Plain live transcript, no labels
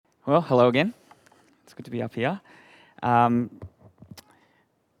Well, hello again. It's good to be up here. Couple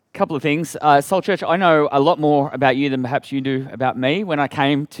of things. Soul Church, I know a lot more about you than perhaps you do about me. When I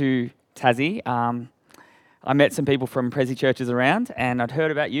came to Tassie, I met some people from Prezi churches around, and I'd heard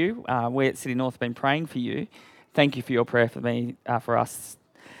about you. We at City North have been praying for you. Thank you for your prayer for me, for us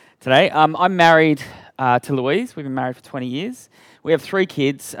today. I'm married to Louise. We've been married for 20 years. We have 3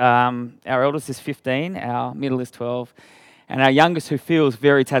 kids. Our eldest is 15, our middle is 12, and our youngest, who feels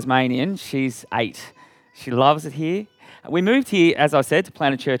very Tasmanian, she's 8. She loves it here. We moved here, as I said, to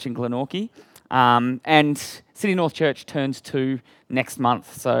plant a church in Glenorchy, and City North Church turns 2 next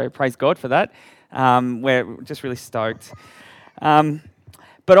month, so praise God for that. We're just really stoked.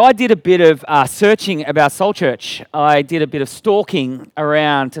 But I did a bit of searching about Soul Church. I did a bit of stalking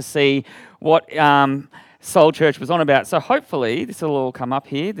around to see what Soul Church was on about. So hopefully this will all come up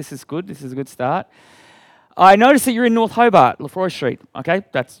here. This is good. This is a good start. I noticed that you're in North Hobart, Lefroy Street. Okay,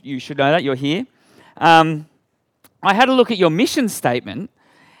 you should know that. You're here. I had a look at your mission statement,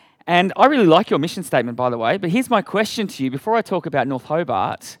 and I really like your mission statement, by the way. But here's my question to you before I talk about North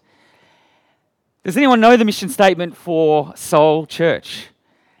Hobart. Does anyone know the mission statement for Soul Church?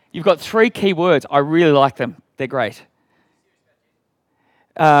 You've got 3 key words. I really like them. They're great.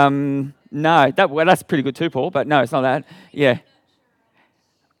 No, that's pretty good too, Paul, but no, it's not that. Yeah.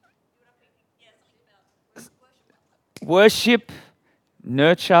 Worship,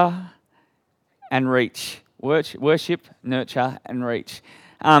 nurture, and reach. Worship, nurture, and reach.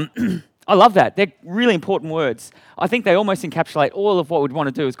 I love that. They're really important words. I think they almost encapsulate all of what we'd want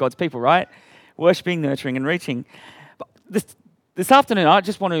to do as God's people, right? Worshipping, nurturing, and reaching. But this afternoon, I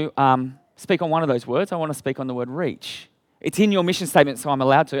just want to speak on one of those words. I want to speak on the word reach. It's in your mission statement, so I'm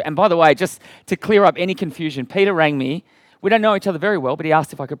allowed to. And by the way, just to clear up any confusion, Peter rang me. We don't know each other very well, but he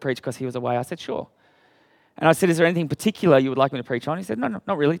asked if I could preach because he was away. I said, sure. And I said, is there anything particular you would like me to preach on? He said, no,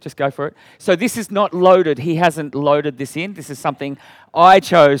 not really, just go for it. So this is not loaded. He hasn't loaded this in. This is something I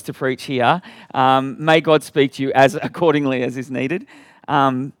chose to preach here. May God speak to you as accordingly as is needed.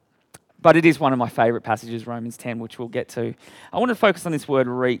 But it is one of my favourite passages, Romans 10, which we'll get to. I want to focus on this word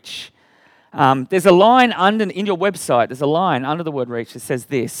reach. There's a line in your website, there's a line under the word reach that says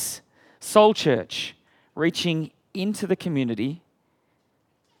this: Soul Church, reaching into the community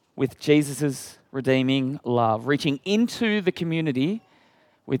with Jesus' redeeming love. Reaching into the community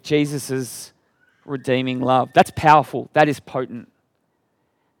with Jesus' redeeming love. That's powerful. That is potent.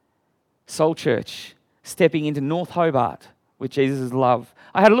 Soul Church, stepping into North Hobart with Jesus' love.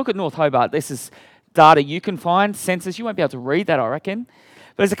 I had a look at North Hobart. This is data you can find, census. You won't be able to read that, I reckon.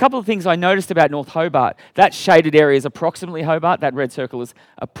 But there's a couple of things I noticed about North Hobart. That shaded area is approximately Hobart. That red circle is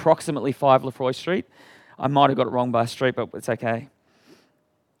approximately 5 Lefroy Street. I might have got it wrong by a street, but it's okay.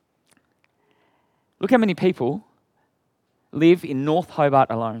 Look how many people live in North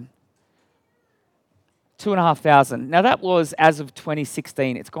Hobart alone. 2,500. Now that was as of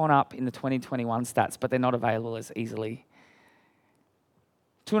 2016. It's gone up in the 2021 stats, but they're not available as easily.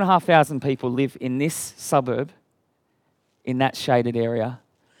 2,500 people live in this suburb, in that shaded area.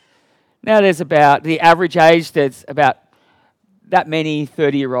 Now there's about, the average age, there's about that many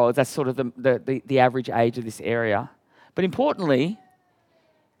 30-year-olds. That's sort of the average age of this area. But importantly,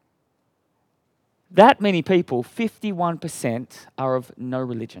 that many people, 51%, are of no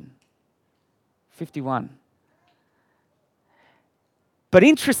religion. 51. But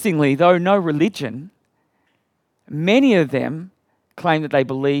interestingly, though no religion, many of them claim that they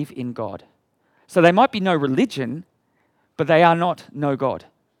believe in God. So they might be no religion, but they are not no God.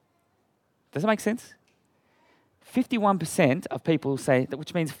 Does that make sense? 51% of people say that,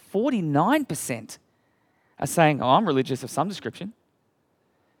 which means 49% are saying, oh, I'm religious of some description.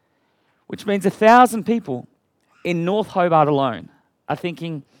 Which means 1,000 people in North Hobart alone are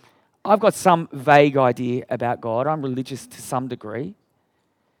thinking, I've got some vague idea about God. I'm religious to some degree.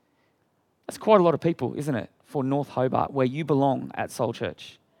 That's quite a lot of people, isn't it, for North Hobart, where you belong at Soul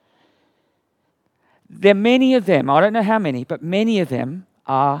Church. There are many of them, I don't know how many, but many of them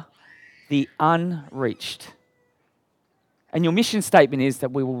are the unreached. And your mission statement is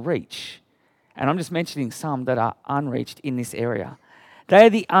that we will reach. And I'm just mentioning some that are unreached in this area. They are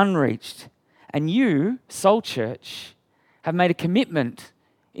the unreached. And you, Soul Church, have made a commitment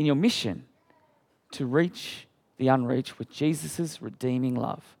in your mission to reach the unreached with Jesus' redeeming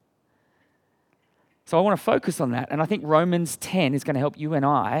love. So I want to focus on that. And I think Romans 10 is going to help you and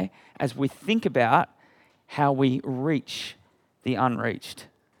I as we think about how we reach the unreached.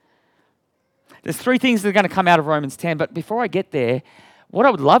 There's 3 things that are going to come out of Romans 10. But before I get there, what I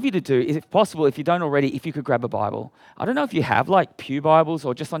would love you to do is, if possible, if you don't already, if you could grab a Bible. I don't know if you have like Pew Bibles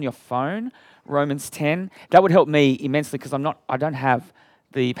or just on your phone, Romans 10. That would help me immensely because I don't have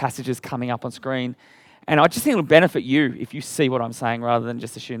the passages coming up on screen. And I just think it'll benefit you if you see what I'm saying rather than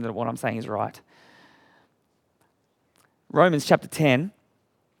just assume that what I'm saying is right. Romans chapter 10,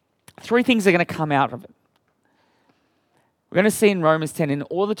 3 things are going to come out of it. We're going to see in Romans 10, in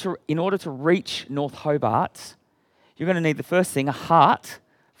order to reach North Hobart, you're going to need the first thing, a heart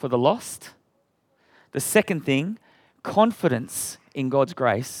for the lost. The second thing, confidence in God's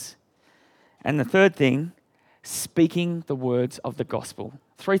grace. And the third thing, speaking the words of the gospel.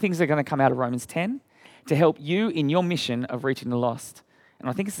 3 things are going to come out of Romans 10 to help you in your mission of reaching the lost. And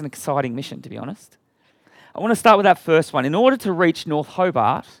I think it's an exciting mission, to be honest. I want to start with that first one. In order to reach North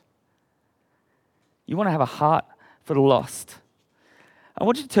Hobart, you want to have a heart for the lost. I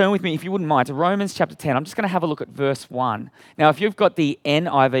want you to turn with me, if you wouldn't mind, to Romans chapter 10. I'm just going to have a look at verse 1. Now, if you've got the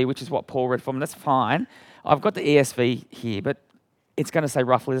NIV, which is what Paul read from, that's fine. I've got the ESV here, but it's going to say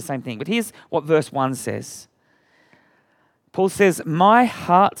roughly the same thing. But here's what verse 1 says. Paul says, "My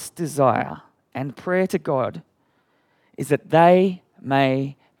heart's desire and prayer to God is that they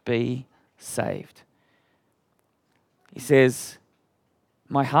may be saved." He says,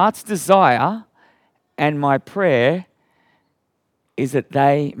 "My heart's desire and my prayer is that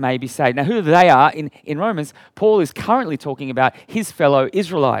they may be saved." Now, who they are in Romans, Paul is currently talking about his fellow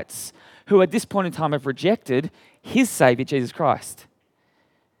Israelites who at this point in time have rejected his Saviour, Jesus Christ.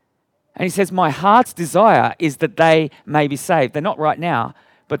 And he says, "My heart's desire is that they may be saved." They're not right now,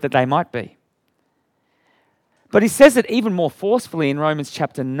 but that they might be. But he says it even more forcefully in Romans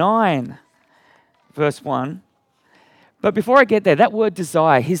chapter 9, verse 1. But before I get there, that word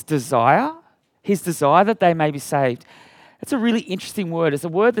desire that they may be saved, it's a really interesting word. It's a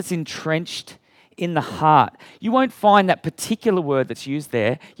word that's entrenched in the heart. You won't find that particular word that's used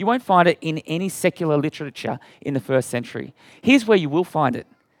there. You won't find it in any secular literature in the first century. Here's where you will find it.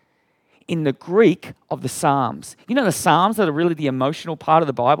 In the Greek of the Psalms. You know the Psalms that are really the emotional part of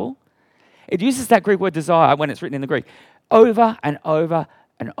the Bible? It uses that Greek word desire when it's written in the Greek over and over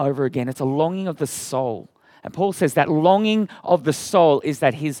and over again. It's a longing of the soul. And Paul says that longing of the soul is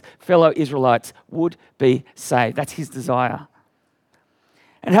that his fellow Israelites would be saved. That's his desire.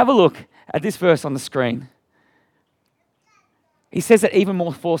 And have a look at this verse on the screen. He says it even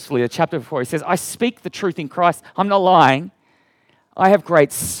more forcefully, the chapter before. He says, "I speak the truth in Christ. I'm not lying. I have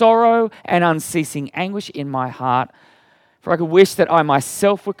great sorrow and unceasing anguish in my heart, for I could wish that I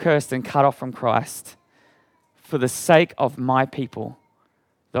myself were cursed and cut off from Christ for the sake of my people,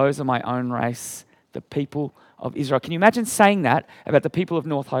 those of my own race, the people of Israel." Can you imagine saying that about the people of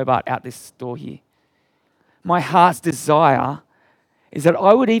North Hobart out this door here? My heart's desire is that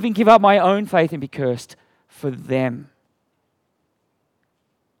I would even give up my own faith and be cursed for them.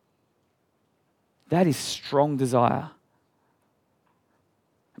 That is strong desire.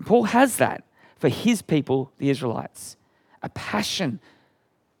 And Paul has that for his people, the Israelites. A passion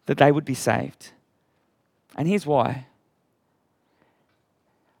that they would be saved. And here's why.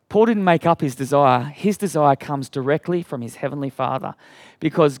 Paul didn't make up his desire. His desire comes directly from his heavenly Father,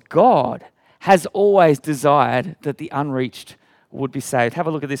 because God has always desired that the unreached would be saved. Have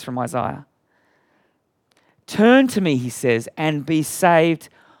a look at this from Isaiah. "Turn to me," he says, "and be saved,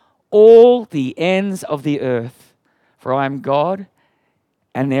 all the ends of the earth, for I am God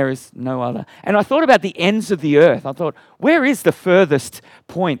and there is no other." And I thought about the ends of the earth. I thought, where is the furthest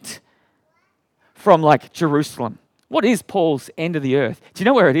point from like Jerusalem? What is Paul's end of the earth? Do you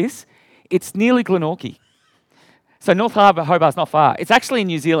know where it is? It's nearly Glenorchy. So North Hobart's not far. It's actually in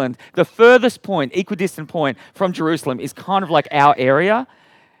New Zealand. The furthest point, equidistant point from Jerusalem is kind of like our area.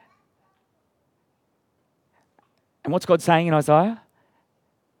 And what's God saying in Isaiah?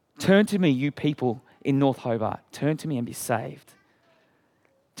 "Turn to me, you people in North Hobart. Turn to me and be saved."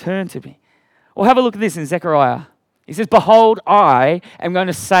 Turn to me. Or have a look at this in Zechariah. He says, "Behold, I am going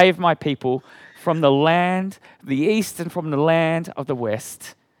to save my people from the land, the east, and from the land of the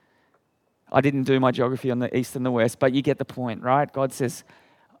west." I didn't do my geography on the east and the west, but you get the point, right? God says,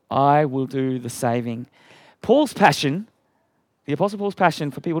 "I will do the saving." Paul's passion, the Apostle Paul's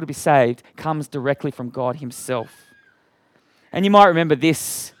passion for people to be saved, comes directly from God himself. And you might remember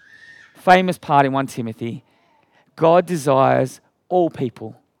this famous part in 1 Timothy. God desires all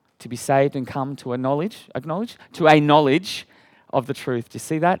people to be saved and come to a knowledge of the truth. Do you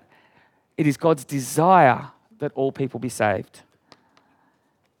see that? It is God's desire that all people be saved.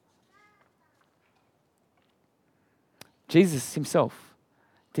 Jesus himself,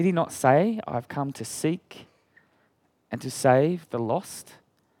 did he not say, "I've come to seek and to save the lost"?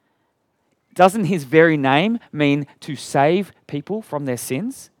 Doesn't his very name mean to save people from their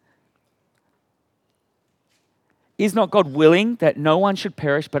sins? Is not God willing that no one should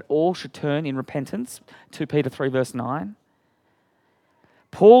perish, but all should turn in repentance? 2 Peter 3 verse 9.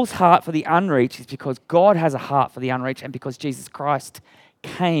 Paul's heart for the unreached is because God has a heart for the unreached and because Jesus Christ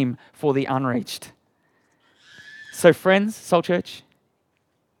came for the unreached. So friends, Soul Church,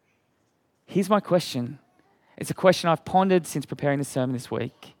 here's my question. It's a question I've pondered since preparing the sermon this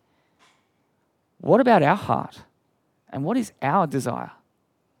week. What about our heart? And what is our desire?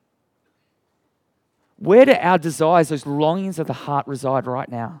 Where do our desires, those longings of the heart, reside right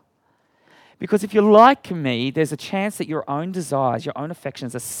now? Because if you're like me, there's a chance that your own desires, your own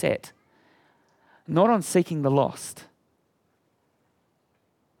affections are set not on seeking the lost,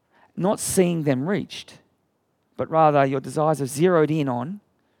 not seeing them reached, but rather your desires are zeroed in on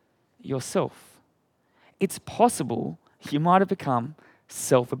yourself. It's possible you might have become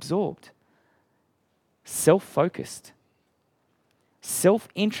self-absorbed, self-focused,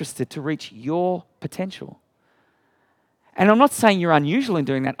 self-interested to reach your potential. And I'm not saying you're unusual in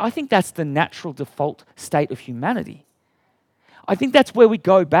doing that. I think that's the natural default state of humanity. I think that's where we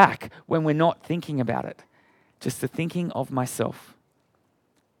go back when we're not thinking about it, just the thinking of myself.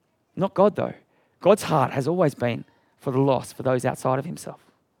 Not God, though. God's heart has always been for the lost, for those outside of himself.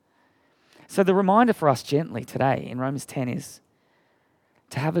 So the reminder for us gently today in Romans 10 is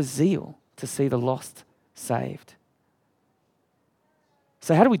to have a zeal to see the lost saved.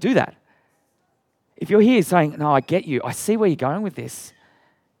 So how do we do that? If you're here saying, no, I get you, I see where you're going with this,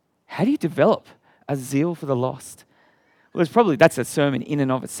 how do you develop a zeal for the lost? Well, that's a sermon in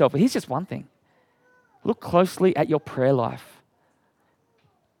and of itself, but here's just one thing. Look closely at your prayer life.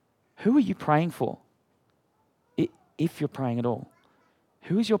 Who are you praying for? If you're praying at all.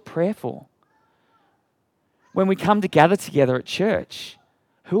 Who is your prayer for? When we come to gather together at church,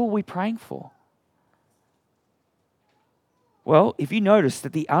 who are we praying for? Well, if you notice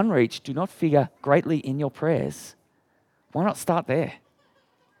that the unreached do not figure greatly in your prayers, why not start there?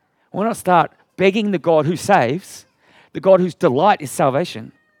 Why not start begging the God who saves, the God whose delight is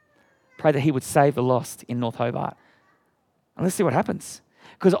salvation, pray that he would save the lost in North Hobart. And let's see what happens.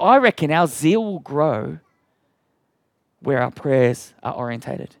 Because I reckon our zeal will grow where our prayers are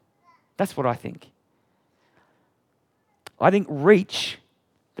orientated. That's what I think. I think reach,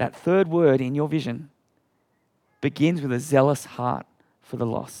 that third word in your vision, begins with a zealous heart for the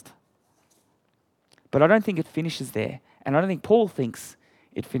lost. But I don't think it finishes there. And I don't think Paul thinks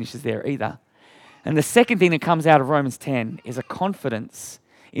it finishes there either. And the second thing that comes out of Romans 10 is a confidence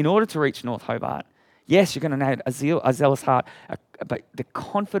in order to reach North Hobart. Yes, you're going to need a zealous heart, but the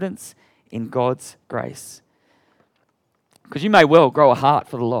confidence in God's grace. Because you may well grow a heart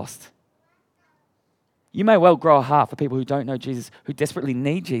for the lost. You may well grow a heart for people who don't know Jesus, who desperately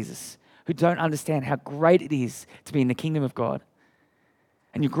need Jesus, who don't understand how great it is to be in the kingdom of God.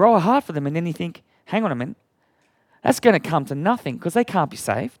 And you grow a heart for them, and then you think, hang on a minute, that's going to come to nothing because they can't be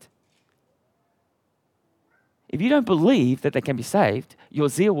saved. If you don't believe that they can be saved, your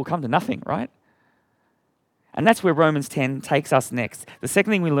zeal will come to nothing, right? And that's where Romans 10 takes us next. The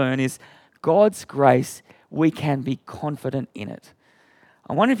second thing we learn is God's grace, we can be confident in it.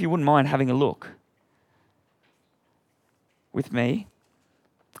 I wonder if you wouldn't mind having a look with me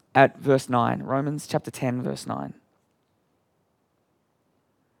at verse 9, Romans chapter 10, verse 9.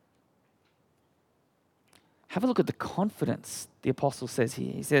 Have a look at the confidence the apostle says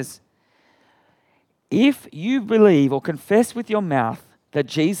here. He says, if you believe or confess with your mouth that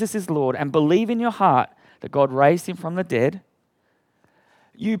Jesus is Lord and believe in your heart that God raised him from the dead,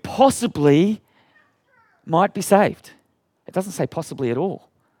 you possibly might be saved. It doesn't say possibly at all.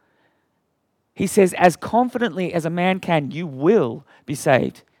 He says, as confidently as a man can, you will be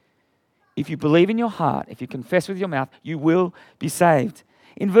saved. If you believe in your heart, if you confess with your mouth, you will be saved.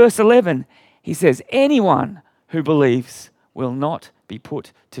 In verse 11, he says, anyone who believes will not be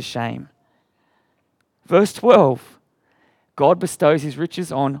put to shame. Verse 12, God bestows his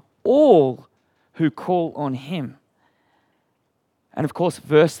riches on all who call on him. And of course,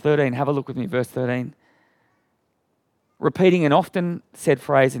 verse 13, have a look with me, verse 13. Repeating an often said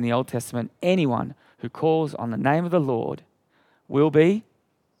phrase in the Old Testament, anyone who calls on the name of the Lord will be.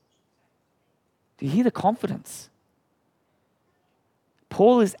 Do you hear the confidence?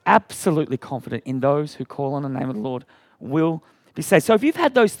 Paul is absolutely confident in those who call on the name of the Lord will be saved. So if you've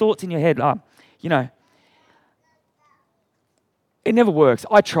had those thoughts in your head, it never works.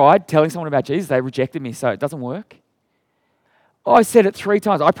 I tried telling someone about Jesus. They rejected me, so it doesn't work. I said it 3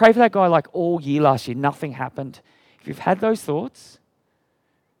 times. I prayed for that guy like all year last year. Nothing happened. If you've had those thoughts,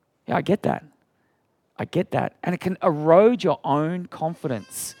 yeah, I get that. I get that. And it can erode your own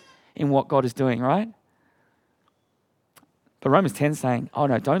confidence in what God is doing, right? But Romans 10 is saying, oh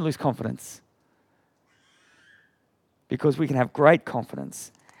no, don't lose confidence. Because we can have great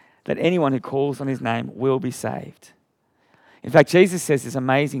confidence that anyone who calls on his name will be saved. In fact, Jesus says this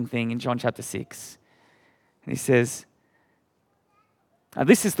amazing thing in John chapter 6. And he says,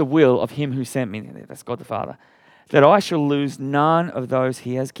 this is the will of him who sent me, that's God the Father, that I shall lose none of those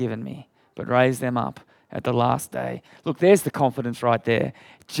he has given me, but raise them up at the last day. Look, there's the confidence right there.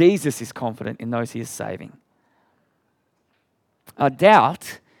 Jesus is confident in those he is saving.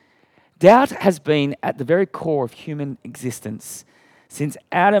 Doubt has been at the very core of human existence since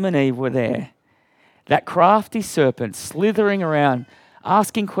Adam and Eve were there. That crafty serpent slithering around,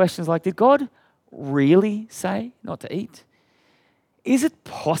 asking questions like, did God really say not to eat? Is it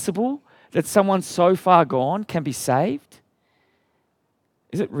possible that someone so far gone can be saved?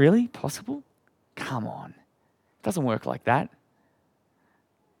 Is it really possible? Come on. It doesn't work like that.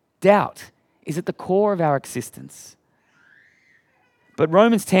 Doubt is at the core of our existence. But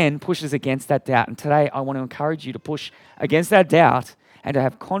Romans 10 pushes against that doubt. And today I want to encourage you to push against that doubt and to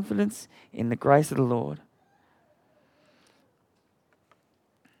have confidence in the grace of the Lord.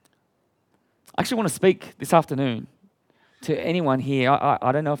 I actually want to speak this afternoon to anyone here.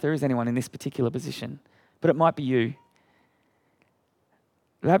 I don't know if there is anyone in this particular position, but it might be you.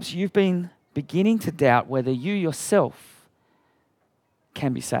 Perhaps you've been beginning to doubt whether you yourself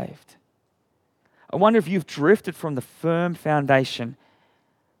can be saved. I wonder if you've drifted from the firm foundation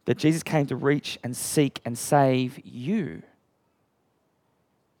that Jesus came to reach and seek and save you.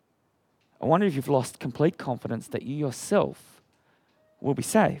 I wonder if you've lost complete confidence that you yourself will be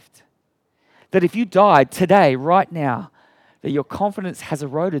saved. That if you died today, right now, that your confidence has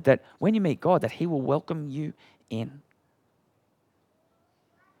eroded, that when you meet God, that he will welcome you in.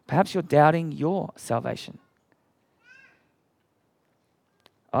 Perhaps you're doubting your salvation.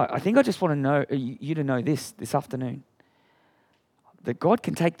 I think I just want to know you to know this afternoon. That God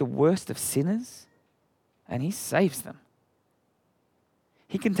can take the worst of sinners and he saves them.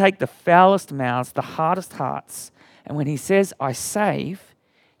 He can take the foulest mouths, the hardest hearts, and when he says, I save,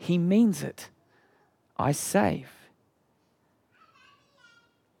 he means it. I save.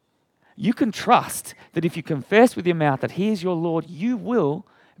 You can trust that if you confess with your mouth that he is your Lord, you will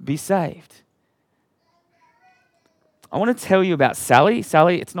be saved. I want to tell you about Sally.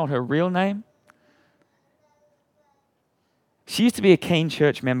 Sally, it's not her real name. She used to be a keen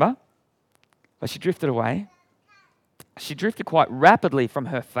church member, but she drifted away. She drifted quite rapidly from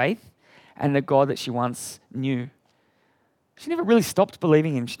her faith and the God that she once knew. She never really stopped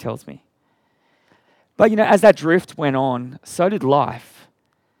believing him, she tells me. But as that drift went on, so did life.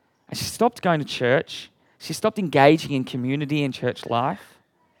 And she stopped going to church. She stopped engaging in community and church life.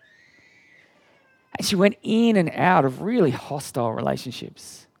 And she went in and out of really hostile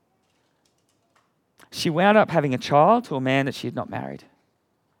relationships. She wound up having a child to a man that she had not married.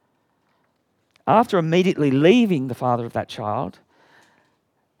 After immediately leaving the father of that child,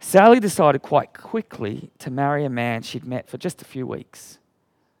 Sally decided quite quickly to marry a man she'd met for just a few weeks.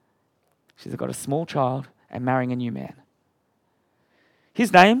 She's got a small child and marrying a new man.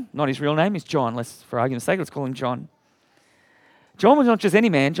 His name, not his real name, is John. For argument's sake, let's call him John. John was not just any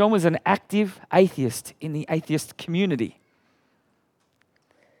man. John was an active atheist in the atheist community.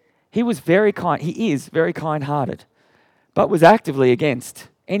 He was very kind. He is very kind-hearted, but was actively against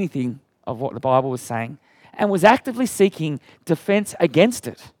anything of what the Bible was saying and was actively seeking defense against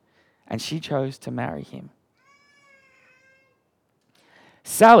it. And she chose to marry him.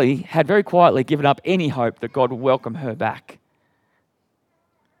 Sally had very quietly given up any hope that God would welcome her back.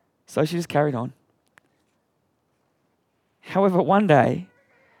 So she just carried on. However, one day,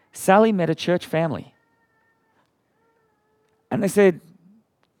 Sally met a church family. And they said,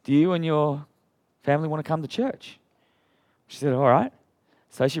 do you and your family want to come to church? She said, all right.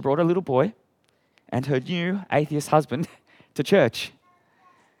 So she brought her little boy and her new atheist husband to church.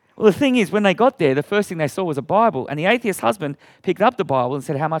 Well, the thing is, when they got there, the first thing they saw was a Bible, and the atheist husband picked up the Bible and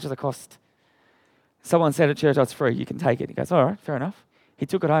said, how much does it cost? Someone said at church, oh, it's free, you can take it. He goes, all right, fair enough. He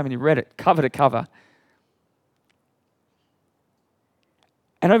took it home and he read it, cover to cover.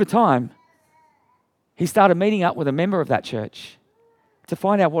 And over time, he started meeting up with a member of that church to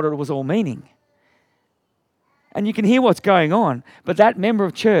find out what it was all meaning. And you can hear what's going on, but that member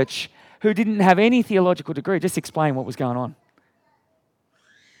of church who didn't have any theological degree just explained what was going on.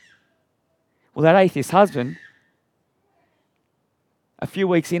 Well, that atheist husband, a few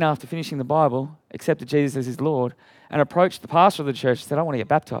weeks in after finishing the Bible, accepted Jesus as his Lord and approached the pastor of the church and said, I want to get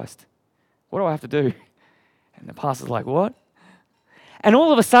baptized. What do I have to do? And the pastor's like, what? And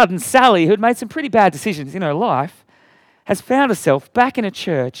all of a sudden, Sally, who had made some pretty bad decisions in her life, has found herself back in a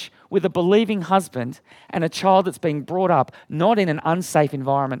church with a believing husband and a child that's being brought up not in an unsafe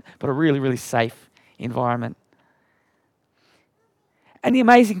environment, but a really, really safe environment. And the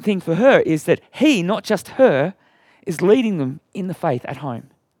amazing thing for her is that he, not just her, is leading them in the faith at home.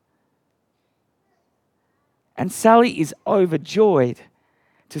 And Sally is overjoyed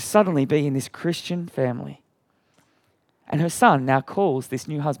to suddenly be in this Christian family. And her son now calls this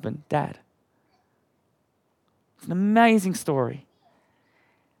new husband Dad. It's an amazing story.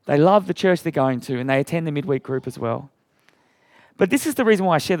 They love the church they're going to, and they attend the midweek group as well. But this is the reason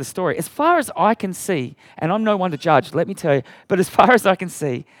why I share the story. As far as I can see, and I'm no one to judge, let me tell you, but as far as I can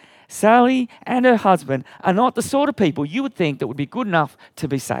see, Sally and her husband are not the sort of people you would think that would be good enough to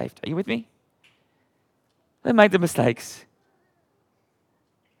be saved. Are you with me? They made the mistakes.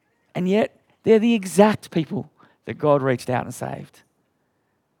 And yet, they're the exact people that God reached out and saved.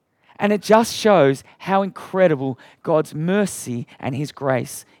 And it just shows how incredible God's mercy and His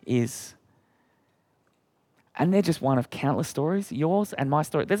grace is. And they're just one of countless stories. Yours and my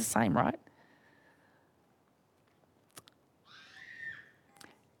story, they're the same, right?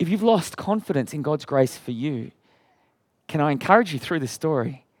 If you've lost confidence in God's grace for you, can I encourage you through this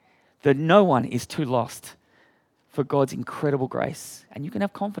story that no one is too lost for God's incredible grace. And you can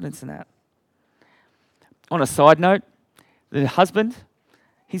have confidence in that. On a side note, the husband,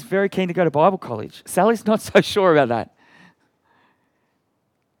 he's very keen to go to Bible college. Sally's not so sure about that.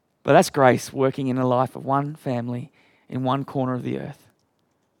 But that's grace working in the life of one family in one corner of the earth.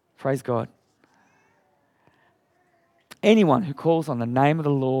 Praise God. Anyone who calls on the name of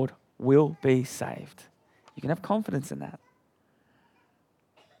the Lord will be saved. You can have confidence in that.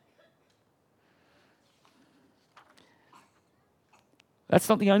 That's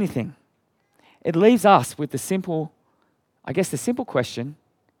not the only thing. It leaves us with the simple question.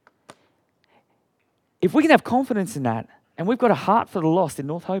 If we can have confidence in that, and we've got a heart for the lost in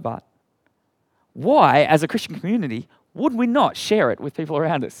North Hobart, why, as a Christian community, would we not share it with people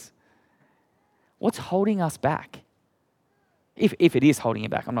around us? What's holding us back? If it is holding you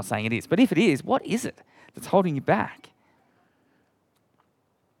back, I'm not saying it is, but if it is, what is it that's holding you back?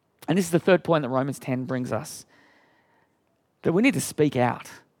 And this is the third point that Romans 10 brings us, that we need to speak out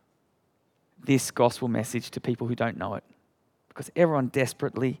this gospel message to people who don't know it, because everyone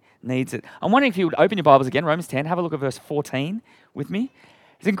desperately needs it. I'm wondering if you would open your Bibles again, Romans 10, have a look at verse 14 with me.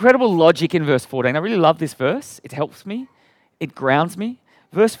 There's incredible logic in verse 14. I really love this verse. It helps me. It grounds me.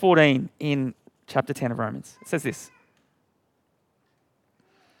 Verse 14 in chapter 10 of Romans. It says this.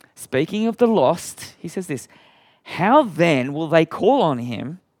 Speaking of the lost, he says this, how then will they call on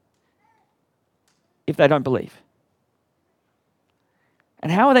him if they don't believe?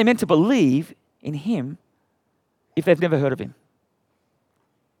 And how are they meant to believe in him if they've never heard of him?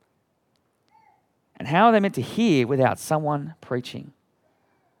 And how are they meant to hear without someone preaching?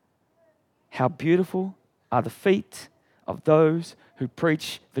 How beautiful are the feet of those who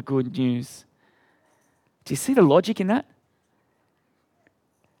preach the good news. Do you see the logic in that?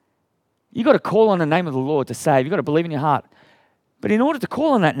 You've got to call on the name of the Lord to save. You've got to believe in your heart. But in order to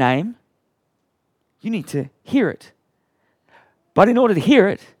call on that name, you need to hear it. But in order to hear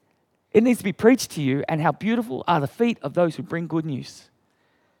it, it needs to be preached to you. And how beautiful are the feet of those who bring good news.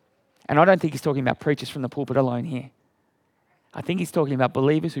 And I don't think he's talking about preachers from the pulpit alone here. I think he's talking about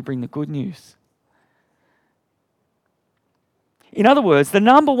believers who bring the good news. In other words, the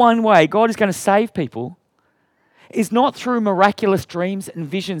number one way God is going to save people is not through miraculous dreams and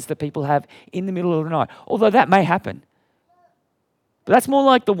visions that people have in the middle of the night, although that may happen. But that's more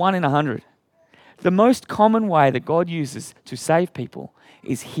like the 1 in 100. The most common way that God uses to save people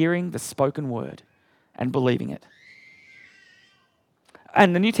is hearing the spoken word and believing it.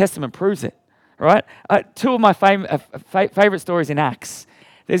 And the New Testament proves it, right? Two of my favorite stories in Acts.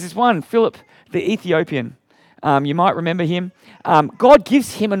 There's this one, Philip the Ethiopian. You might remember him. God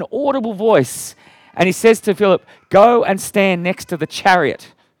gives him an audible voice, and he says to Philip, go and stand next to the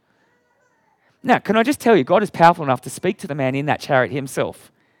chariot. Now, can I just tell you, God is powerful enough to speak to the man in that chariot himself.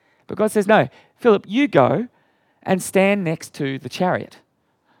 But God says, no, Philip, you go and stand next to the chariot.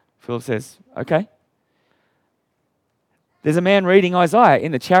 Philip says, okay. There's a man reading Isaiah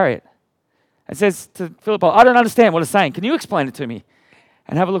in the chariot. And says to Philip, I don't understand what it's saying. Can you explain it to me?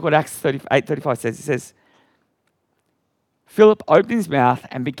 And have a look what Acts 8:35 says. It says, Philip opened his mouth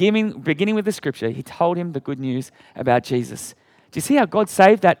and beginning with the scripture, he told him the good news about Jesus. Do you see how God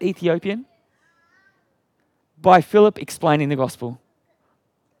saved that Ethiopian? By Philip explaining the gospel.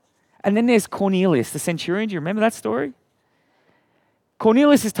 And then there's Cornelius, the centurion. Do you remember that story?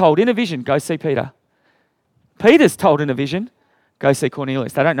 Cornelius is told in a vision, go see Peter. Peter's told in a vision, go see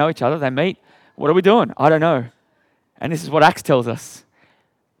Cornelius. They don't know each other. They meet. What are we doing? I don't know. And this is what Acts tells us.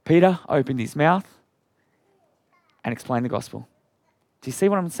 Peter opened his mouth and explained the gospel. Do you see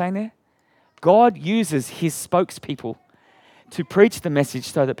what I'm saying there? God uses his spokespeople to preach the message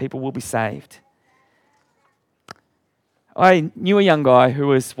so that people will be saved. I knew a young guy who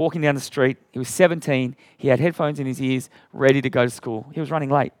was walking down the street. He was 17. He had headphones in his ears, ready to go to school. He was running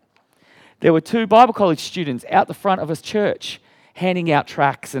late. There were two Bible college students out the front of his church handing out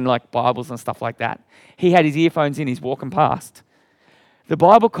tracts and like Bibles and stuff like that. He had his earphones in, he's walking past. The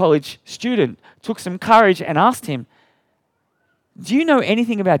Bible college student took some courage and asked him, "Do you know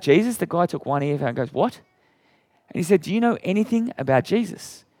anything about Jesus?" The guy took one earphone and goes, "What?" And he said, "Do you know anything about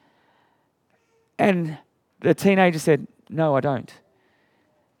Jesus?" And the teenager said, "No, I don't."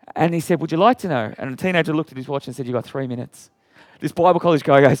 And he said, "Would you like to know?" And the teenager looked at his watch and said, "You've got 3 minutes." This Bible college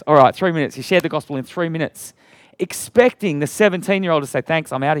guy goes, "All right, 3 minutes." He shared the gospel in 3 minutes, expecting the 17-year-old to say,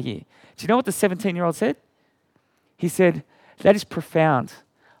 "Thanks, I'm out of here." Do you know what the 17-year-old said? He said, "That is profound.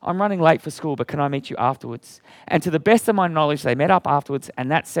 I'm running late for school, but can I meet you afterwards?" And to the best of my knowledge, they met up afterwards, and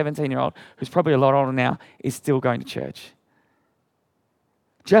that 17-year-old, who's probably a lot older now, is still going to church.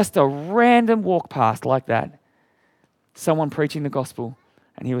 Just a random walk past like that. Someone preaching the gospel,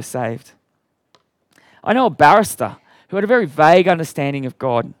 and he was saved. I know a barrister who had a very vague understanding of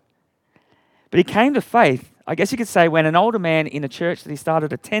God, but he came to faith, I guess you could say, when an older man in a church that he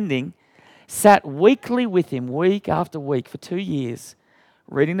started attending sat weekly with him, week after week, for 2 years,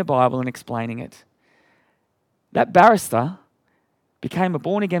 reading the Bible and explaining it. That barrister became a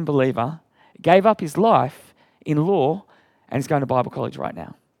born-again believer, gave up his life in law, and is going to Bible college right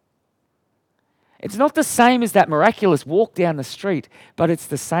now. It's not the same as that miraculous walk down the street, but it's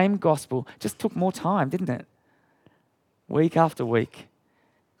the same gospel. Just took more time, didn't it? Week after week.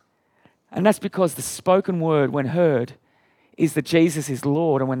 And that's because the spoken word, when heard, is that Jesus is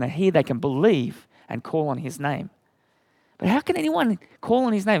Lord, and when they hear, they can believe and call on his name. But how can anyone call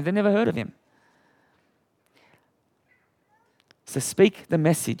on his name if they've never heard of him? So speak the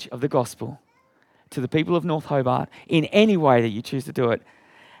message of the gospel to the people of North Hobart in any way that you choose to do it.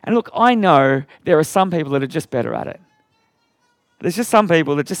 And look, I know there are some people that are just better at it. There's just some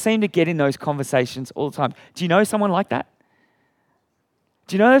people that just seem to get in those conversations all the time. Do you know someone like that?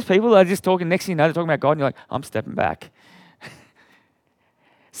 Do you know those people that are just talking, next thing you know, they're talking about God, and you're like, "I'm stepping back."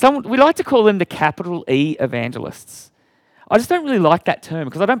 We like to call them the capital E evangelists. I just don't really like that term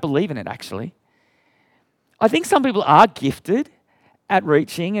because I don't believe in it, actually. I think some people are gifted at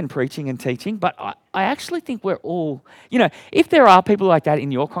reaching and preaching and teaching, but I actually think we're all, if there are people like that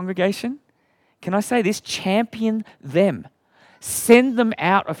in your congregation, can I say this? Champion them. Send them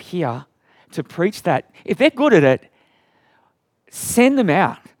out of here to preach that. If they're good at it, send them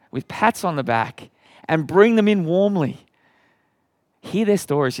out with pats on the back and bring them in warmly. Hear their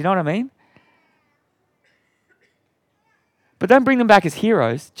stories, you know what I mean? But don't bring them back as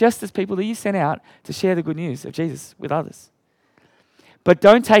heroes, just as people that you sent out to share the good news of Jesus with others. But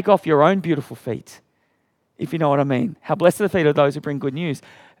don't take off your own beautiful feet, if you know what I mean. How blessed are the feet of those who bring good news.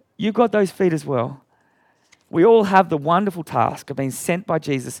 You've got those feet as well. We all have the wonderful task of being sent by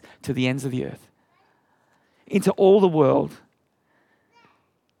Jesus to the ends of the earth, into all the world.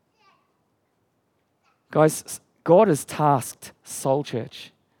 Guys, God has tasked Soul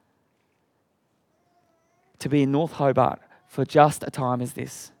Church to be in North Hobart for just a time as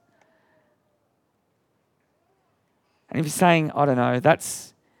this. And if you're saying, "I don't know,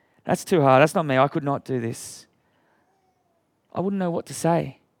 that's too hard, that's not me, I could not do this," I wouldn't know what to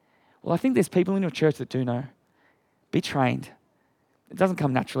say. Well, I think there's people in your church that do know. Be trained. It doesn't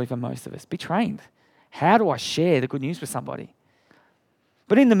come naturally for most of us. Be trained. How do I share the good news with somebody?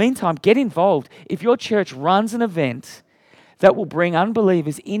 But in the meantime, get involved. If your church runs an event that will bring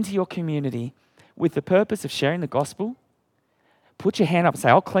unbelievers into your community with the purpose of sharing the gospel, put your hand up and say,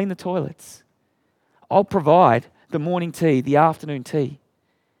 "I'll clean the toilets. I'll provide the morning tea, the afternoon tea.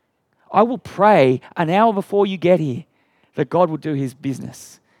 I will pray an hour before you get here that God will do his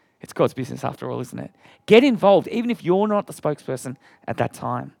business." It's God's business after all, isn't it? Get involved, even if you're not the spokesperson at that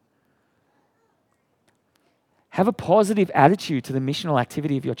time. Have a positive attitude to the missional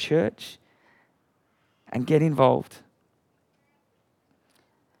activity of your church and get involved.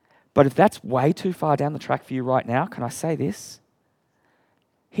 But if that's way too far down the track for you right now, can I say this?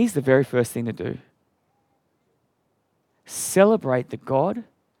 Here's the very first thing to do. Celebrate the God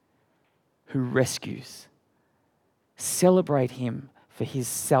who rescues. Celebrate him for his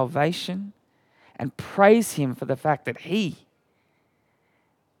salvation and praise him for the fact that he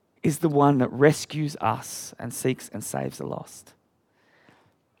is the one that rescues us and seeks and saves the lost.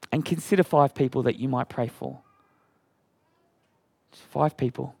 And consider 5 people that you might pray for. Just 5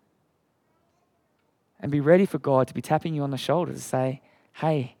 people. And be ready for God to be tapping you on the shoulder to say,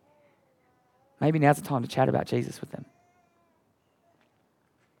 "Hey, maybe now's the time to chat about Jesus with them."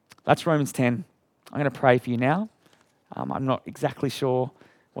 That's Romans 10. I'm going to pray for you now. I'm not exactly sure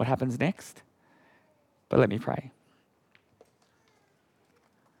what happens next, but let me pray.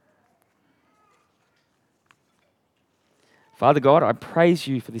 Father God, I praise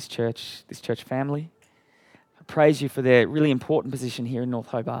you for this church family. I praise you for their really important position here in North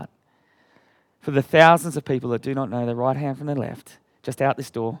Hobart. For the thousands of people that do not know their right hand from their left, just out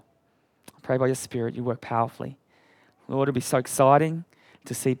this door, I pray by your Spirit you work powerfully. Lord, it'll be so exciting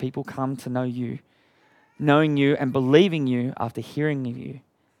to see people come to know you, knowing you and believing you after hearing of you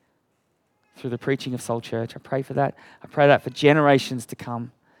through the preaching of Soul Church. I pray for that. I pray that for generations to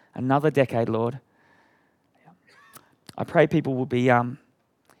come, another decade, Lord. I pray people will be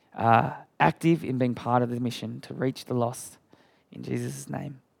active in being part of the mission to reach the lost. In Jesus'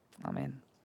 name, amen.